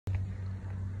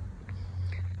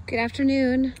Good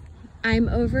afternoon. I'm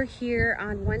over here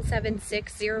on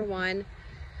 17601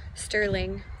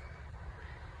 Sterling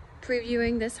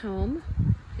previewing this home.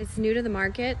 It's new to the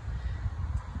market.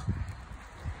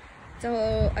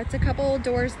 So it's a couple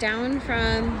doors down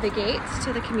from the gates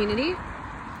to the community.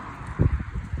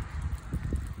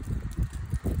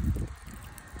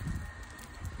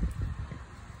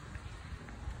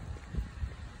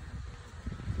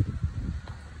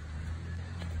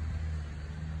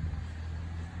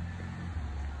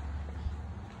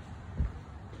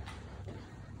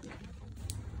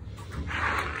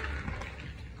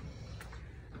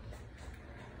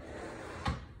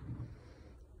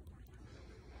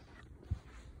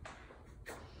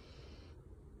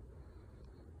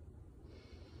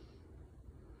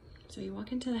 So you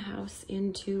walk into the house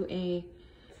into a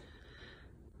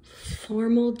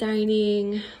formal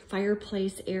dining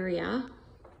fireplace area.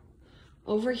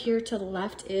 Over here to the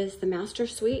left is the master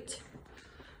suite.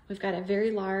 We've got a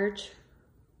very large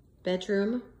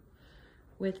bedroom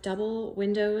with double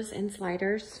windows and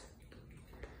sliders.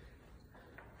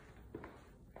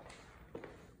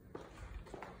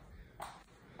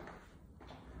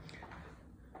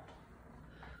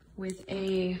 With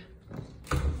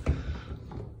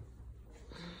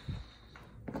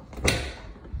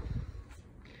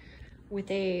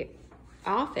a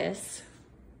office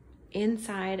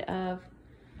inside of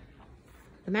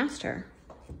the master.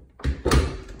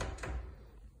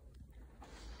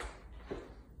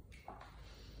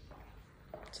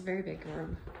 It's a very big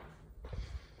room.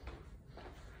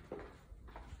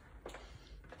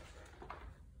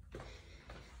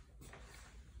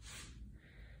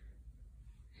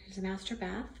 Here's a master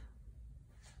bath.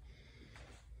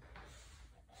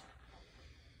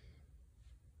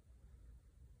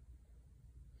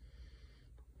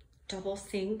 Double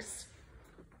sinks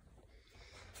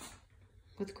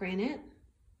with granite.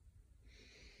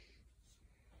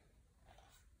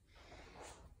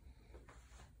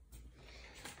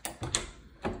 Let's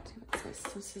see what this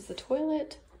is. This is the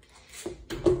toilet.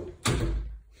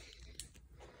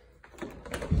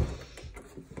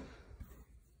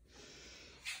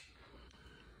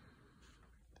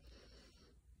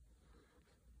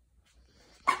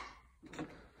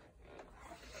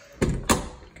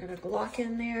 Got a Glock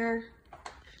in there.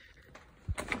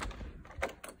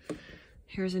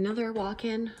 Here's another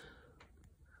walk-in.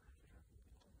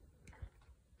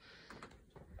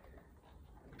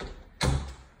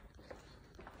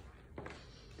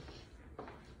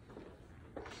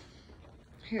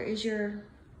 Here is your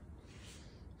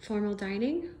formal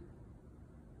dining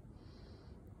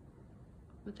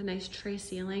with a nice tray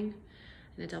ceiling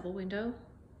and a double window.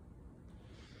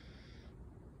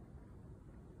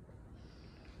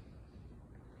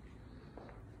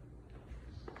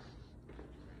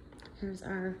 Here's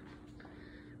our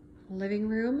living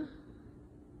room.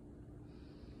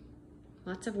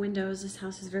 Lots of windows. This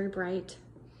house is very bright.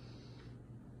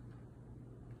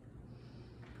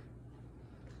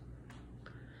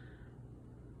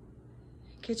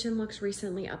 Kitchen looks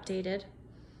recently updated.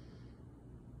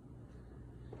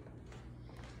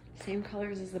 Same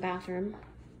colors as the bathroom.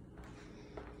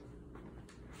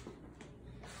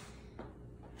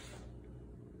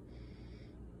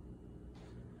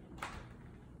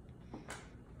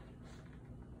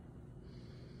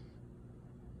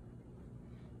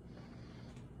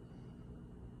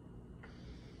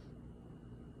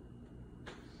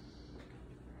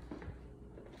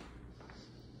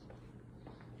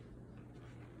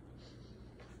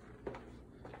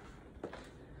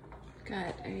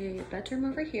 Got a bedroom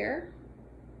over here.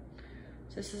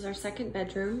 So this is our second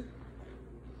bedroom.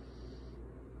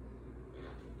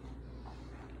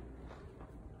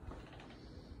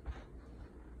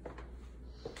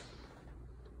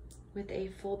 With a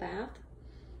full bath.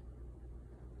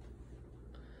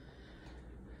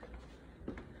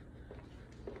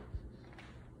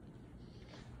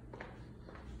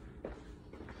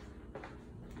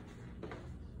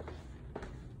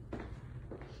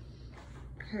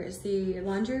 Here is the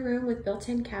laundry room with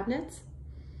built-in cabinets.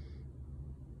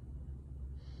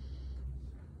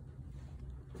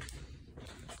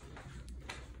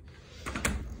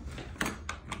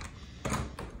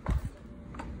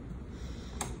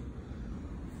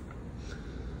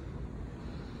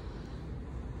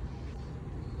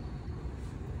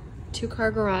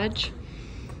 Two-car garage.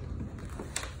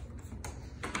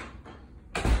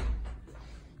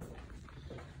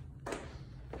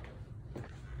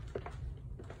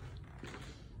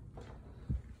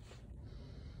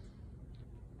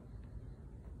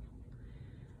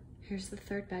 Here's the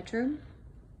third bedroom.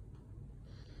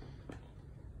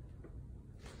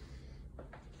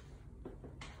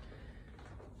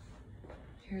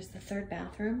 Here's the third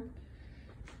bathroom.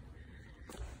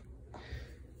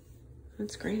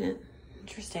 That's granite.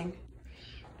 Interesting.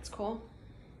 That's cool.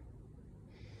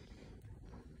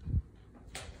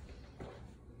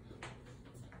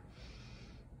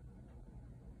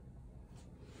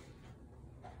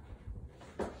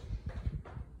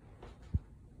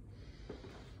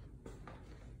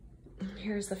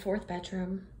 Here's the fourth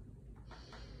bedroom.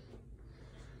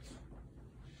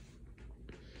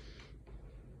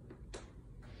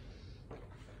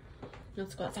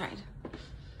 Let's go outside.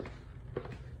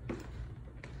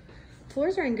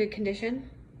 Floors are in good condition.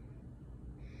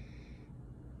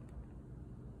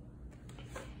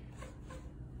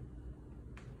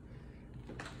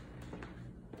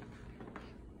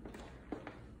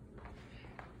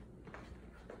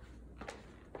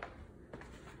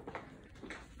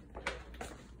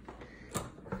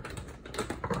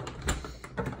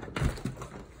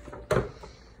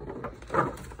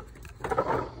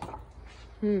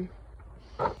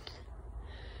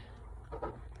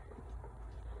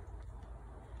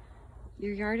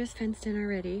 Your yard is fenced in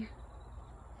already.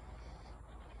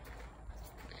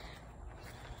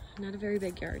 Not a very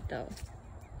big yard though.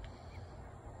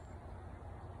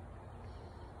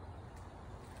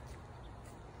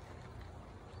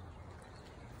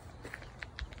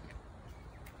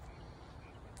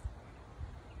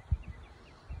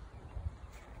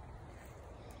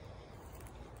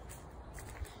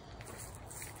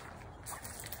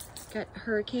 Got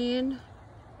Hurricane.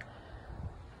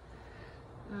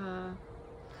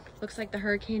 Looks like the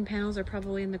Hurricane panels are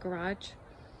probably in the garage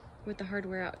with the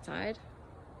hardware outside.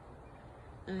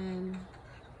 All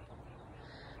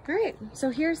right, so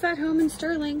here's that home in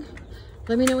Sterling.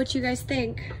 Let me know what you guys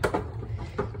think.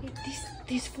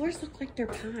 These floors look like they're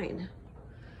pine.